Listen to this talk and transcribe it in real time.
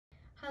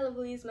Hi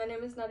lovelies, my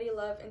name is Nadia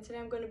Love and today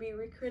I'm going to be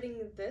recreating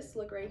this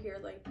look right here.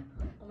 Like,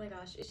 oh my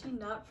gosh, is she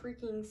not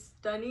freaking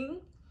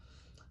stunning?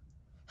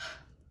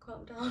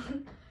 Calm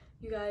down.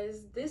 You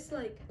guys, this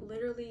like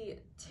literally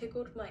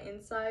tickled my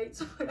insides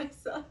when I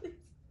saw this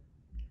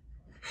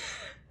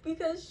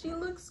because she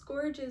looks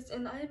gorgeous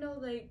and I know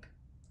like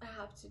I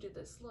have to do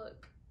this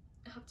look.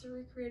 I have to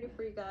recreate it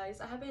for you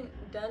guys. I haven't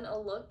done a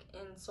look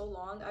in so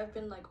long. I've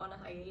been like on a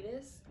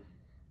hiatus,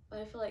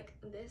 but I feel like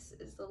this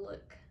is the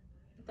look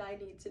that I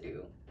need to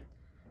do.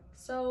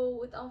 So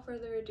without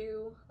further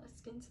ado,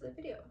 let's get into the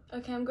video.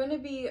 Okay, I'm going to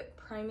be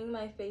priming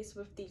my face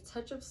with the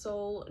Touch of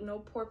Soul No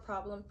Pore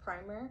Problem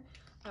Primer.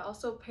 I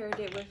also paired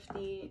it with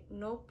the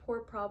No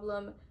Pore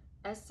Problem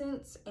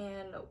Essence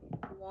and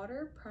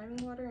water,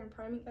 priming water and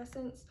priming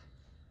essence.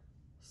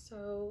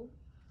 So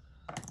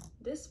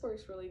this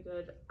works really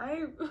good.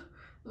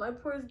 My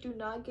pores do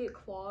not get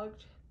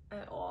clogged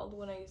at all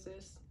when I use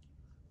this.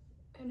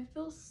 And it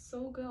feels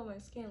so good on my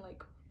skin, like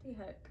what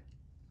the heck.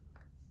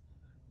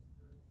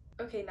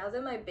 Okay, now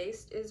that my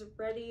base is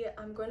ready,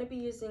 I'm going to be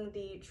using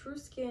the True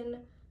Skin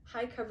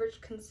High Coverage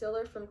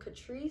Concealer from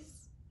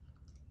Catrice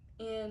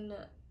in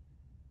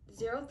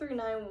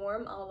 039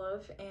 Warm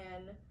Olive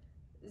and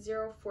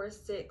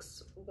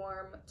 046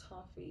 Warm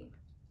Toffee.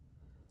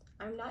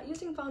 I'm not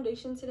using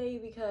foundation today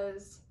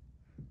because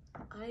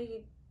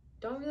I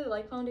don't really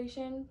like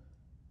foundation,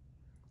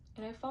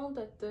 and I found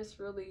that this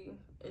really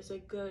is a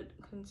good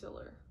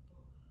concealer.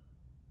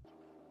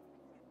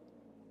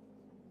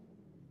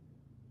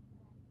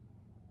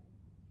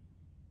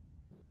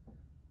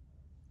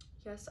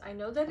 Yes, I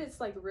know that it's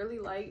like really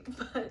light,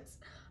 but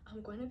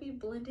I'm going to be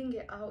blending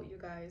it out, you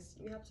guys.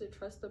 You have to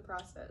trust the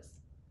process.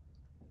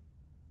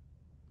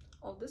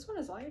 Oh, this one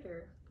is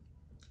lighter.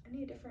 I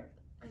need a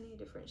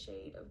different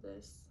shade of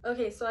this.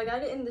 Okay, so I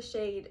got it in the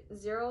shade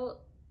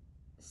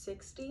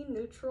 060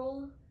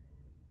 Neutral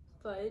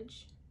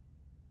Fudge.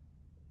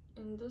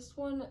 And this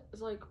one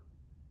is like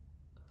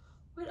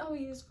what I'll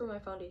use for my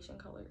foundation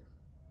color.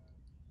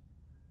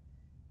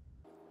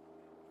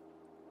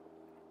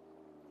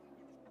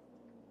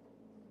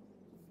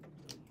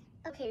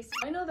 Okay, so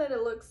I know that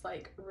it looks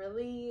like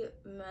really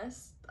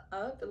messed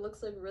up. It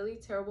looks like really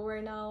terrible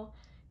right now.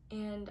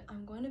 And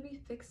I'm going to be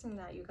fixing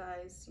that, you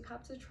guys. You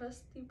have to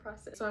trust the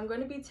process. So I'm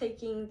going to be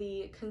taking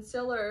the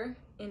concealer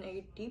in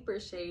a deeper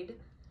shade,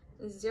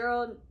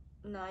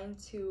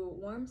 092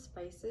 Warm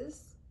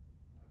Spices.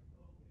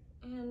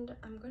 And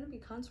I'm going to be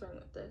contouring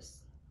with this.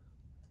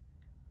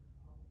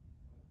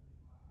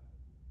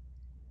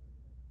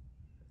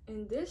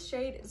 And this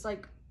shade is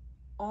like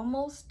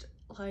almost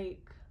like,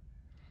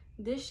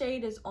 this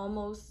shade is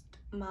almost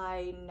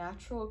my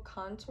natural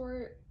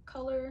contour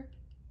color.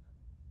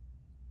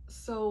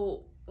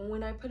 So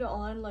when I put it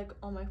on like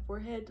on my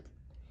forehead,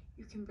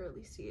 you can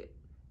barely see it.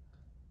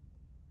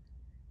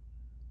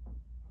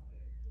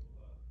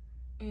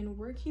 And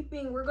we're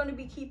going to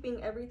be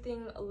keeping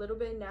everything a little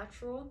bit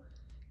natural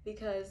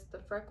because the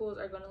freckles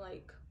are going to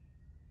like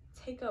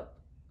take up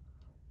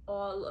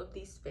all of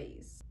the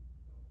space.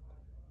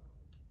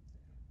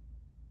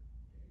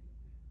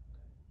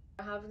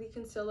 I have the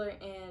concealer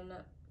in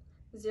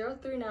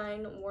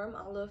 039 Warm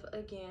Olive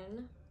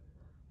again,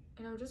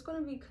 and I'm just going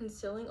to be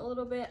concealing a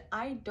little bit.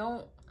 I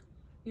don't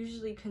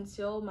usually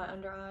conceal my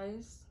under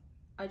eyes.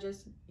 I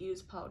just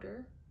use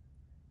powder.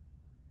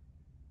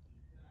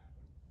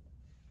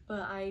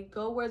 But I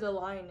go where the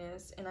line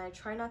is, and I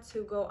try not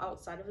to go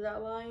outside of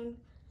that line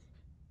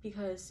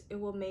because it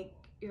will make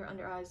your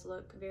under eyes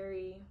look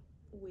very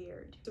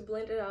weird. To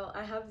blend it out,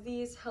 I have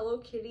these Hello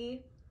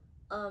Kitty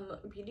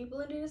beauty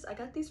blenders. I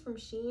got these from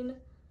Shein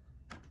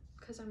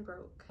because I'm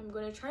broke. I'm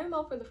going to try them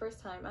out for the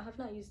first time. I have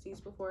not used these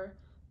before.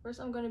 First,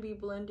 I'm going to be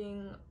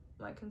blending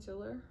my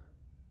concealer.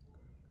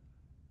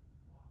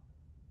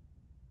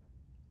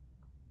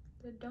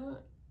 But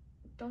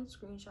don't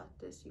screenshot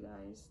this, you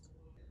guys.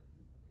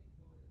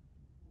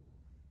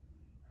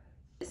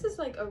 This is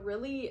like a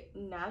really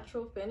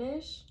natural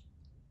finish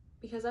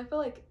because I feel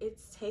like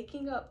it's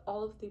taking up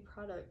all of the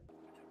product.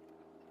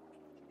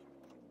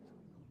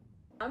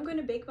 I'm going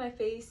to bake my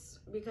face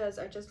because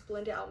I just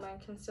blended out my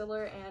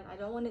concealer and I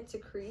don't want it to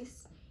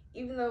crease,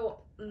 even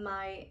though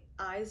my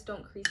eyes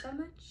don't crease that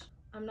much.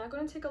 I'm not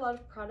going to take a lot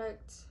of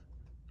product,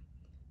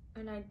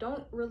 and I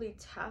don't really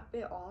tap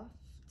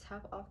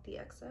off the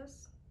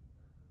excess.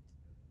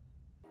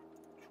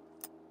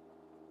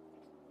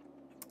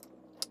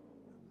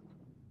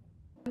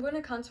 I'm going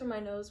to contour my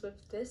nose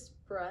with this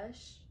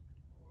brush.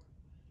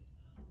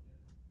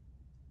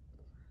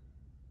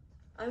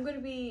 I'm going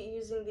to be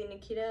using the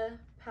Nikita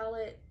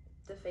palette,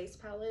 the face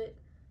palette.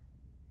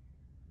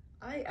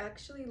 I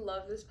actually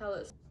love this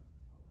palette.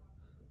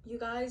 You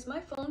guys, my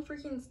phone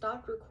freaking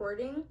stopped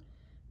recording,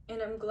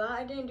 and I'm glad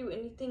I didn't do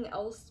anything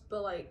else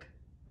but like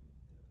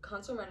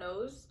contour my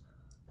nose.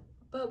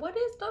 But what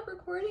is stop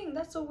recording?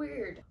 That's so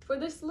weird. For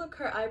this look,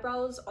 her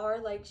eyebrows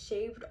are like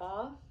shaved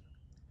off,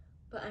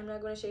 but I'm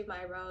not going to shave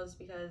my eyebrows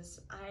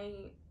because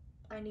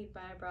I need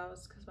my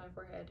eyebrows because my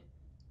forehead.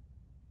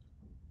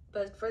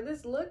 But for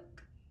this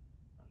look,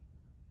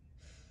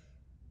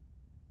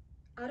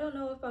 I don't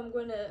know if I'm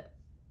gonna,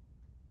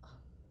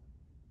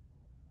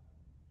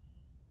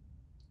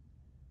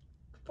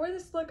 for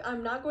this look,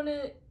 I'm not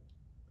gonna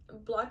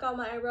block out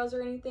my eyebrows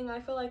or anything. I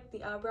feel like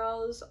the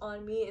eyebrows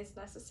on me is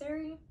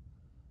necessary.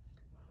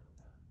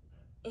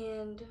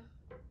 And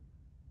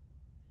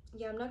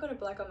yeah, I'm not gonna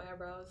black out my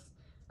eyebrows.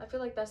 I feel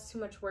like that's too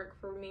much work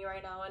for me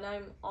right now, and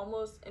I'm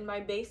almost, and my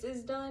base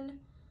is done,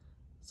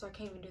 so I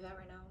can't even do that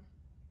right now.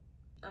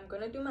 I'm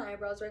gonna do my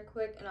eyebrows right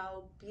quick and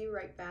I'll be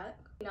right back.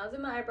 Now that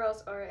my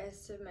eyebrows are as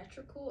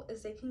symmetrical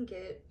as they can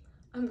get,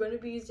 I'm gonna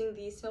be using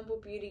the Simple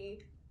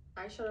Beauty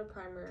eyeshadow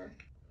primer.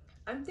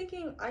 I'm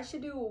thinking I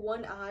should do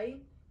one eye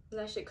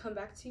and I should come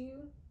back to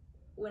you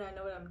when I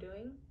know what I'm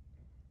doing.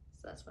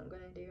 So that's what I'm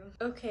gonna do.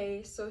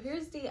 Okay, so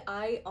here's the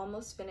eye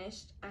almost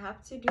finished. I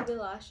have to do the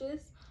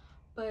lashes,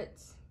 but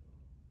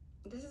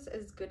this is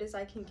as good as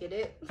I can get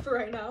it for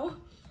right now.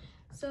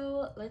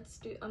 So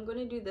I'm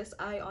gonna do this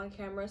eye on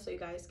camera so you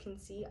guys can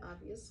see,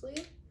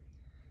 obviously.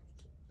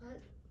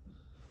 But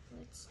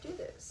let's do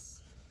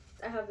this.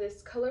 I have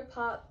this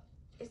ColourPop.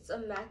 It's a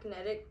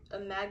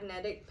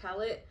magnetic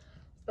palette,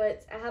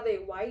 but I have a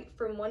white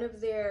from one of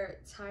their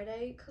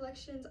tie-dye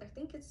collections. I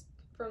think it's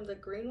from the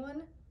green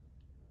one.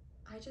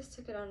 I just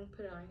took it out and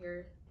put it on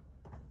here.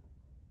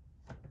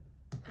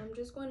 I'm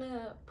just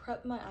gonna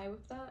prep my eye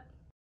with that.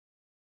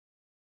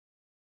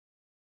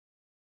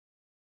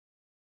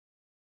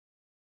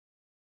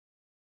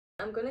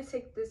 I'm gonna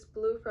take this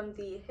blue from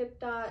the Hip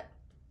Dot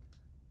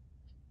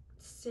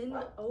Sin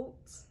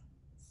Oats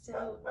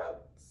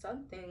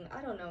something.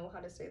 I don't know how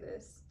to say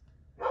this.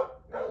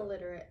 I'm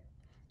illiterate.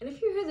 And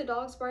if you hear the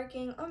dogs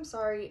barking, I'm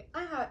sorry.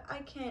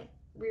 I can't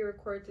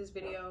re-record this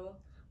video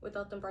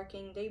without them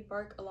barking. They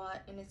bark a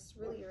lot and it's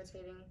really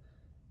irritating.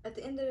 At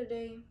the end of the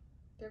day,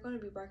 they're gonna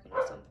be barking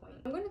at some point.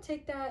 I'm gonna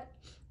take that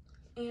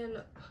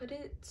and put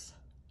it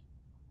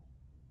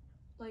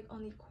like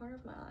on the corner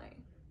of my eye.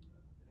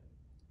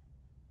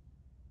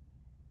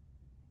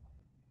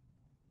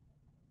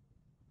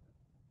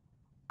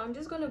 I'm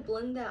just gonna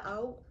blend that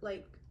out,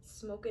 like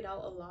smoke it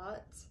out a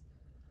lot.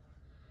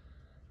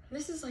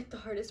 This is like the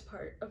hardest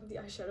part of the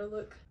eyeshadow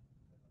look.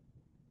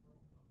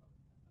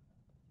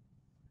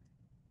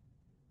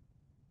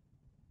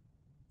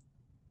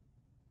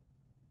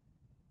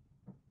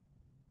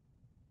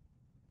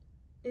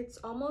 It's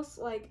almost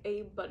like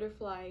a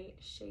butterfly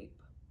shape,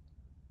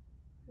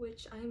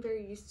 which I am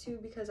very used to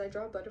because I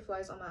draw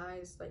butterflies on my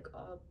eyes like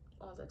all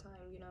the time,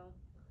 you know.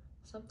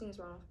 Something's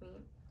wrong with me.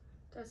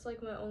 That's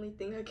like my only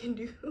thing I can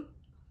do.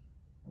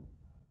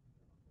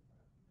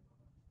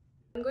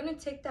 I'm going to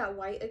take that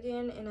white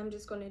again and I'm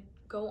just going to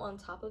go on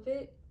top of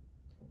it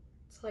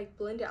to like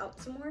blend it out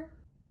some more.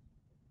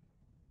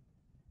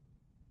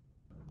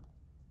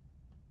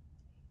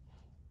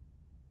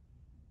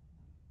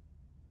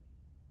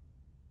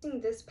 Using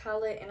this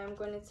palette, and I'm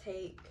going to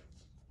take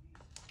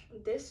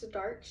this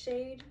dark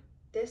shade,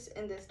 this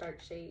and this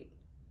dark shade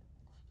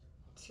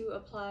to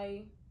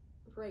apply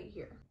right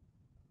here.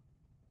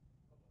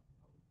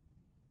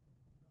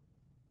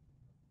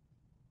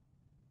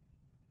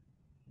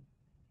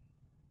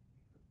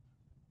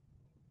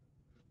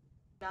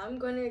 Now I'm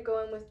going to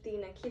go in with the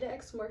Nikita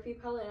X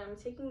Morphe palette, and I'm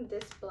taking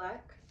this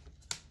black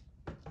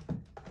and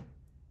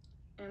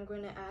I'm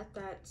going to add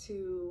that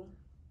to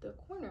the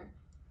corner.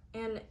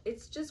 And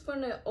it's just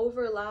going to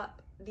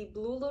overlap the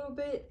blue a little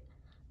bit.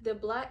 The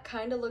black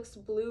kind of looks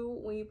blue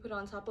when you put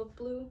on top of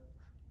blue.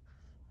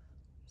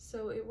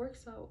 So it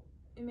works out.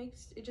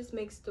 It just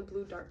makes the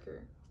blue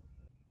darker.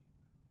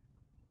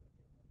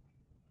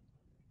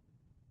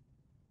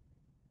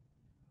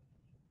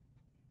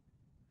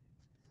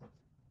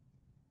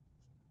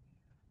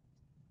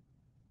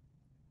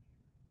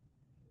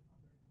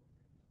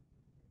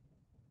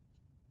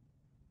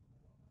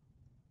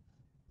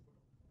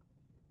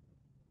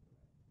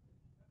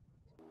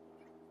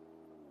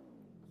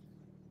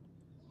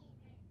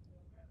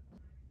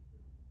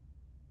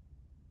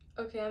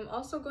 Okay, I'm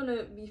also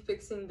gonna be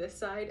fixing this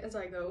side as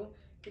I go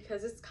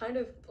because it's kind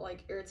of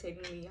like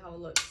irritating me how it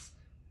looks.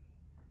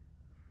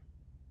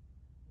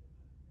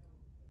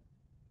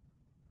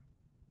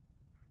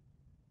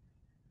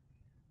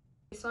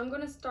 So I'm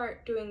gonna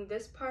start doing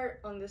this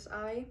part on this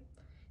eye,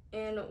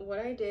 and what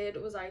I did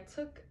was I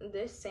took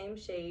this same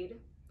shade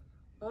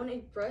on a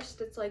brush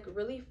that's like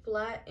really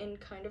flat and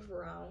kind of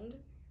round.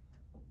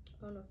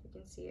 I don't know if you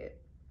can see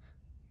it,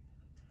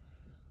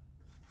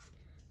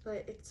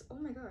 but it's, oh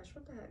my gosh,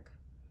 what the heck?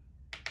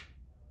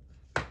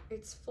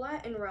 It's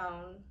flat and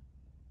round,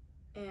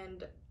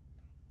 and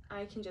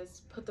I can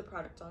just put the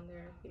product on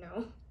there, you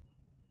know?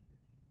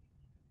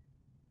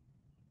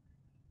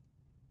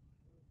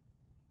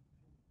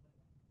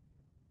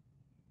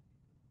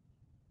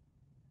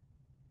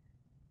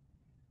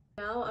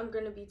 Now I'm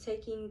going to be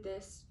taking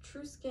this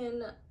True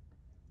Skin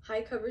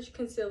High Coverage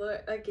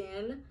Concealer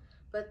again,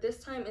 but this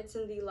time it's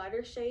in the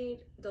lighter shade,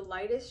 the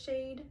lightest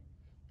shade,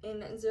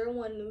 in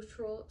 01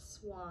 Neutral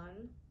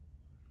Swan.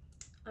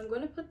 I'm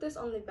going to put this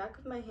on the back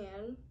of my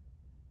hand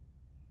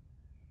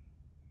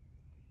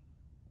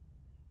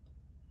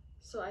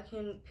so I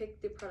can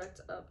pick the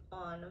product up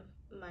on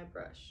my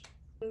brush.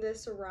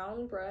 this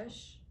round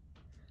brush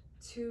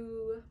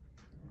to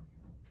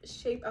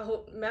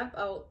map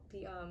out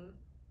the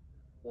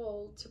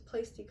well, to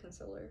place the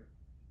concealer.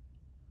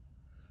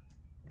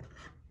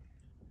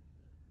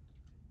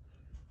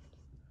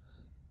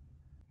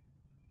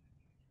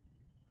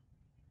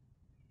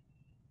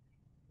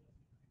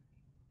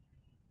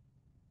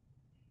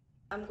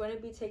 I'm going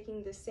to be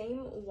taking the same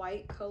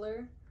white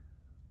color,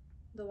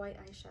 the white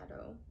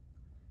eyeshadow,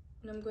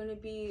 and I'm going to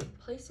be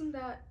placing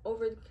that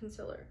over the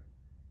concealer.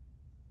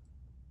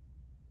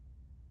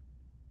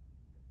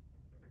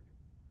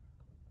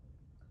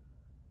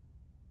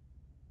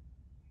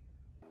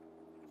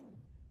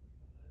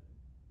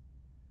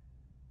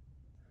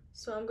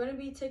 So I'm going to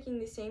be taking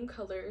the same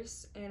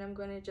colors and I'm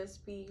going to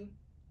just be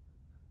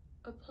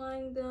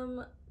applying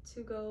them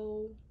to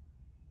go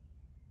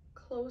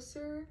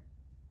closer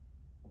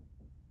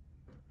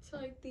to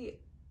like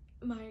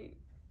my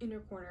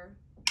inner corner.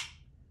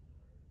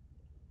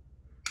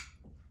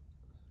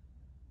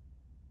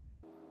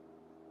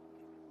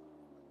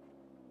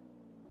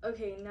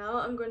 Okay, now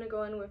I'm going to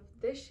go in with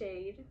this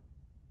shade.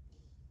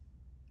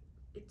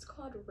 It's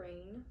called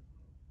Rain.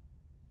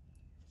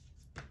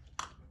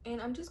 And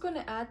I'm just going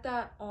to add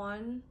that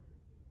on,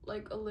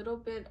 like a little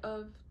bit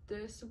of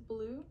this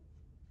blue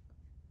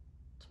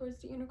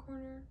towards the inner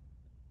corner.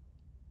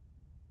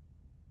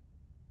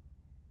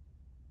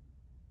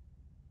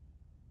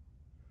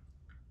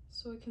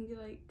 So it can be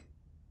like,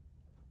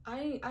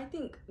 I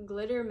think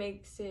glitter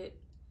makes it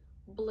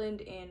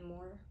blend in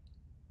more.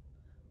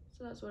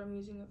 So that's what I'm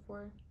using it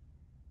for.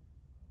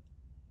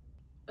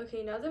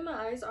 Okay, now that my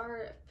eyes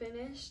are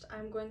finished,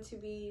 I'm going to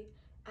be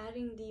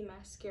adding the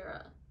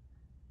mascara.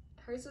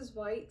 Hers is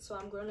white, so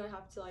I'm going to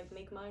have to like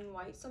make mine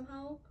white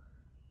somehow.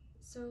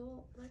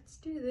 So let's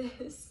do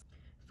this.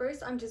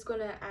 First, I'm just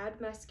going to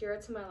add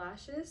mascara to my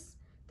lashes.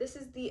 This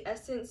is the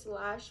Essence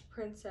Lash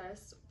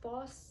Princess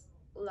False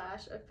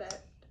Lash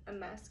Effect and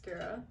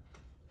Mascara.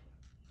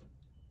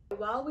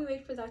 While we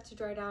wait for that to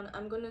dry down,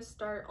 I'm going to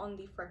start on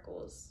the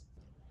freckles.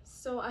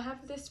 So I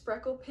have this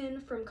freckle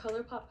pin from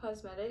ColourPop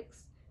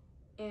Cosmetics,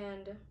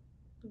 and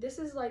this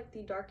is like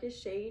the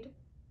darkest shade.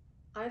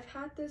 I've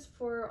had this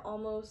for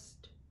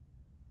almost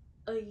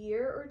a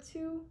year or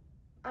two.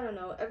 I don't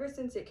know, ever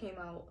since it came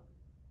out.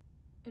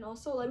 And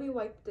also, let me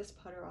wipe this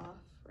puder off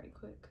right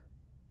quick.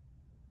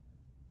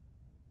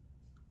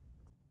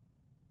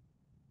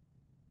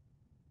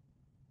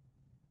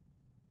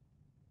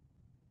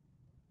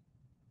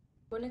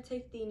 I'm going to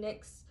take the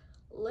NYX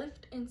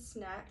Lift and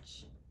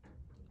Snatch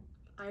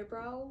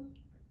eyebrow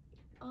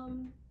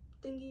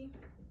thingy,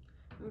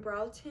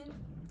 brow tint,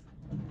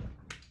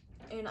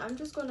 and I'm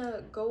just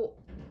gonna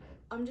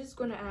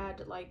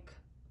add like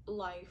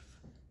life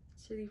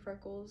to the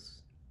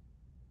freckles.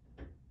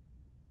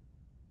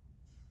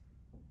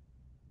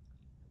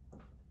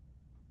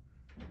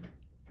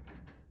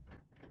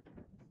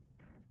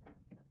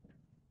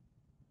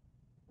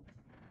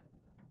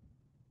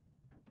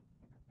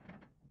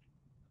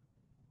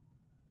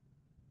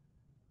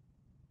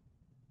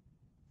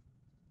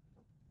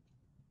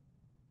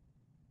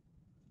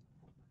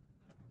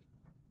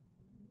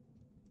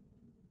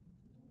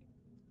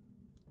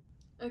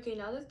 Okay,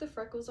 now that the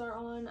freckles are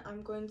on,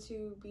 I'm going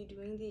to be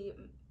doing the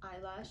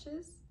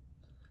eyelashes.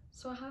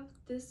 So I have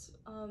this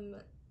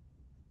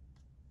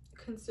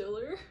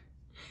concealer.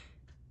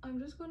 I'm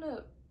just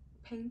gonna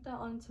paint that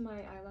onto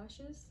my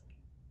eyelashes.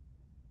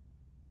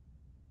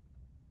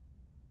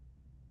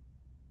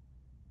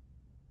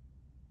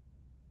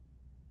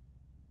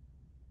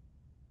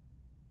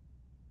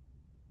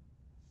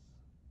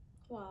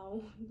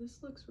 Wow,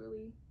 this looks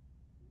really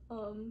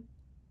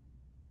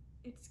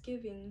it's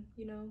giving,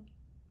 you know.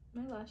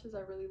 My lashes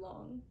are really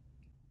long.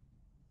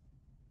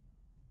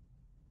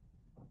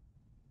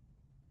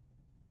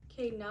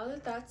 Okay, now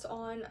that that's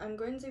on, I'm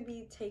going to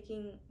be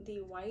taking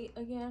the white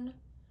again,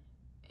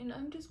 and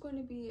I'm just going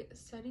to be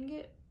setting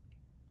it.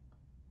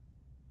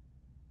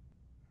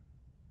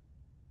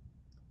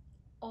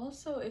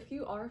 Also, if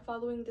you are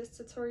following this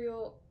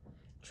tutorial,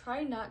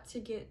 try not to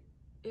get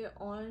it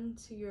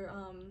onto your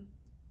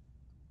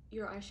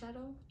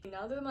eyeshadow.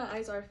 Now that my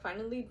eyes are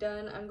finally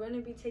done, I'm going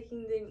to be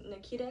taking the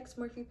Nikita X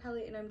Morphe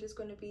palette, and I'm just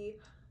going to be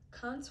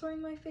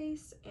contouring my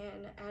face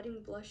and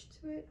adding blush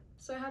to it.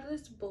 So I have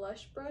this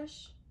blush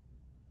brush.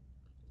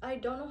 I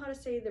don't know how to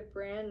say the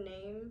brand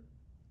name,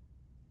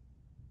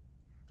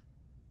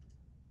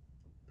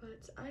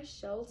 but I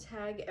shall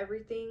tag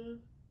everything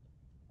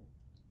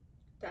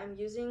that I'm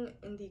using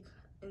in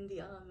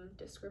the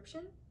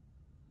description.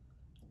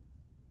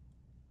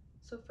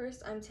 So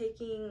first I'm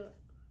taking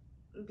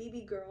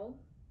BB Girl.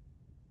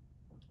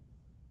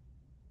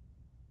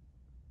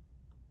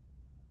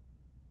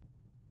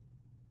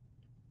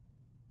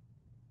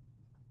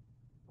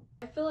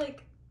 I feel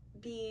like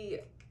the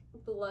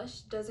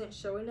blush doesn't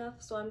show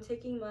enough, so I'm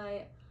taking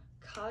my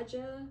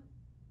Kaja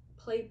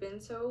Play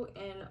Bento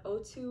and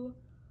O2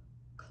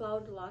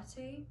 Cloud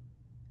Latte.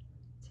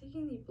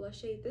 Taking the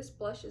blush shade. This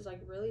blush is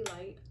like really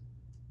light.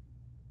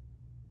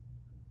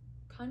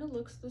 Kind of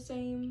looks the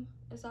same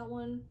as that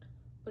one,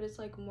 but it's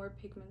like more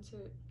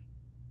pigmented.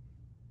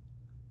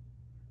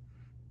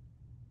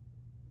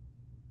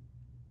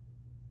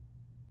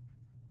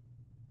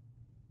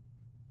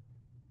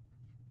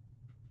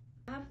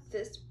 I have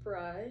this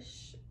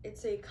brush.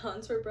 It's a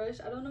contour brush.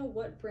 I don't know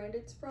what brand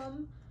it's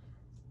from.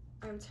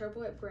 I'm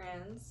terrible at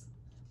brands,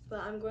 but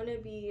I'm going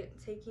to be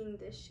taking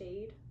this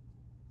shade.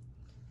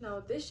 Now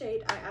this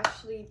shade, I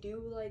actually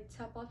do like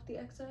tap off the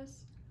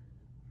excess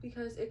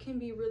because it can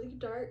be really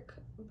dark,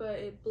 but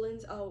it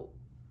blends out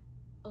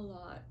a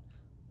lot.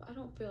 I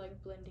don't feel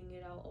like blending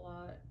it out a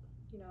lot,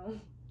 you know.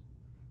 I'm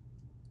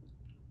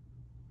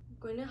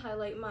going to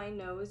highlight my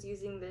nose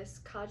using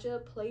this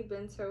Kaja Play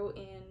Bento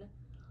in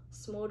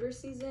Smolder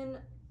Season.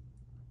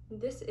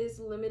 This is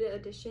limited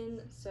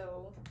edition,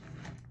 so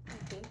I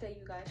think that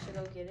you guys should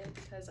go get it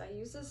because I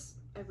use this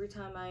every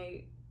time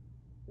I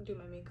do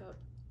my makeup.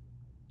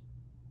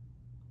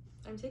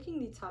 I'm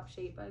taking the top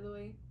shade, by the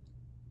way.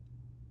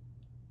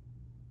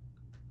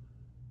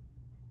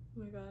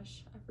 Oh my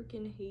gosh, I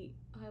freaking hate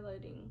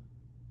highlighting.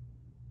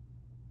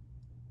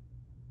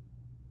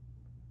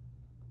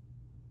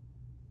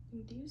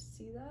 Do you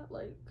see that?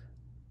 Like,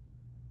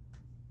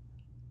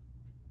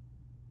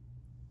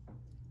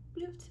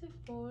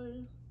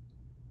 beautiful.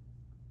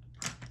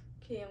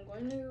 Okay, I'm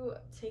going to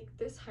take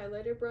this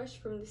highlighter brush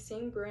from the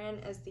same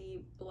brand as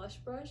the blush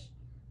brush.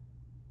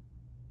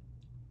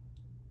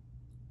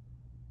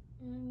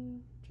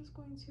 And just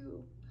going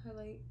to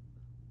highlight.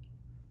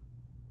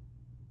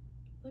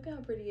 Look how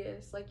pretty it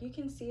is. Like, you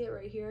can see it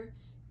right here,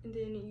 and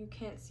then you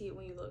can't see it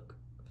when you look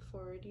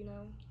forward, you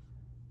know?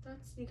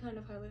 That's the kind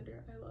of highlighter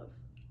I love.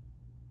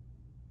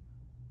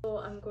 So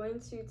I'm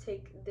going to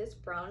take this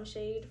brown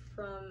shade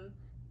from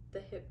the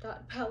Hip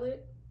Dot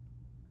palette,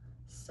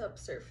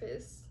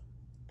 Subsurface.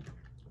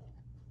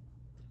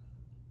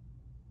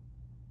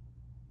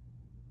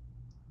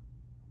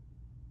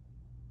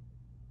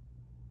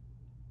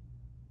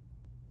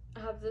 I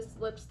have this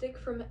lipstick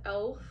from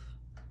e.l.f.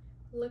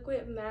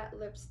 Liquid Matte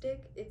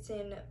Lipstick. It's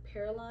in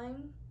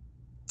Pearline.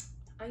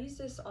 I use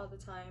this all the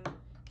time.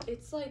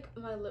 It's like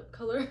my lip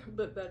color,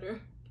 but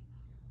better.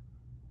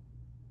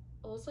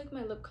 Almost like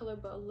my lip color,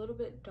 but a little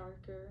bit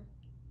darker.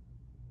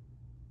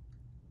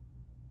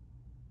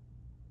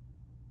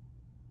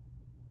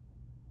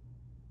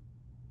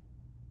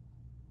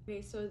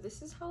 Okay, so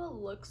this is how it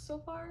looks so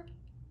far.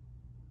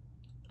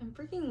 I'm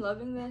freaking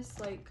loving this.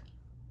 Like,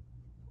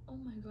 oh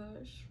my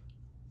gosh.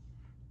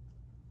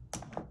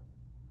 I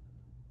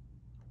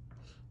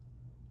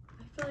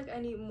feel like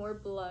I need more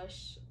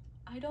blush.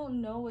 I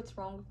don't know what's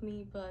wrong with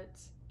me, but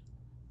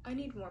I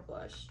need more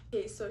blush.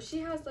 Okay, so she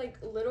has like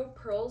little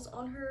pearls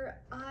on her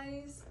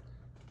eyes.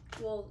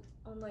 Well,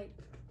 on like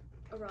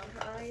around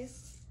her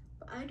eyes.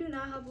 But I do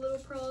not have little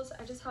pearls.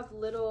 I just have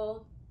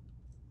little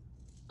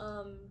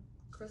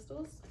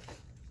crystals.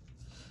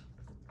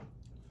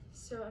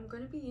 So I'm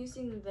going to be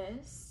using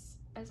this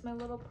as my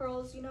little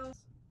pearls, you know.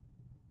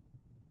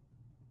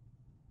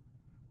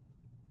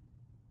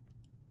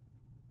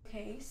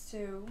 Okay,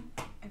 so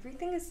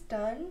everything is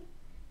done.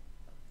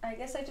 I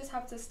guess I just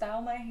have to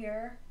style my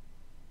hair,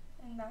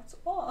 and that's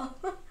all.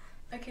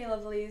 Okay,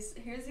 lovelies,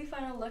 here's the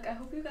final look. I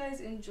hope you guys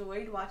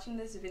enjoyed watching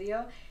this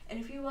video, and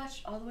if you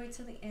watched all the way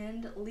to the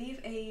end, leave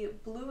a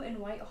blue and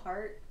white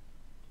heart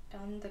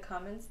down in the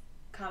comment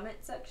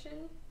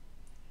section.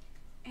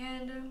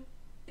 And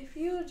if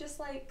you just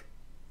like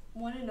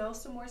want to know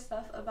some more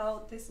stuff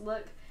about this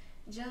look,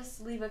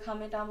 just leave a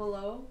comment down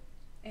below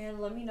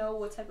and let me know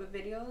what type of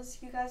videos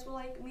you guys would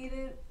like me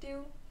to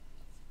do.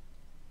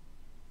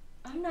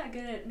 I'm not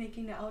good at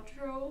making the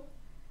outro,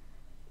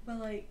 but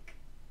like,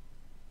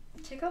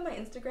 check out my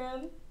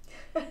Instagram.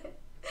 I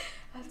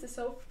have to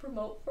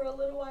self-promote for a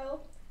little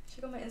while.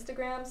 Check out my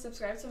Instagram,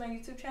 subscribe to my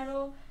YouTube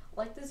channel,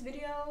 like this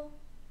video,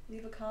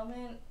 leave a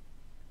comment.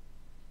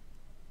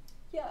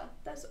 Yeah,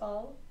 that's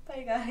all.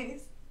 Bye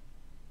guys.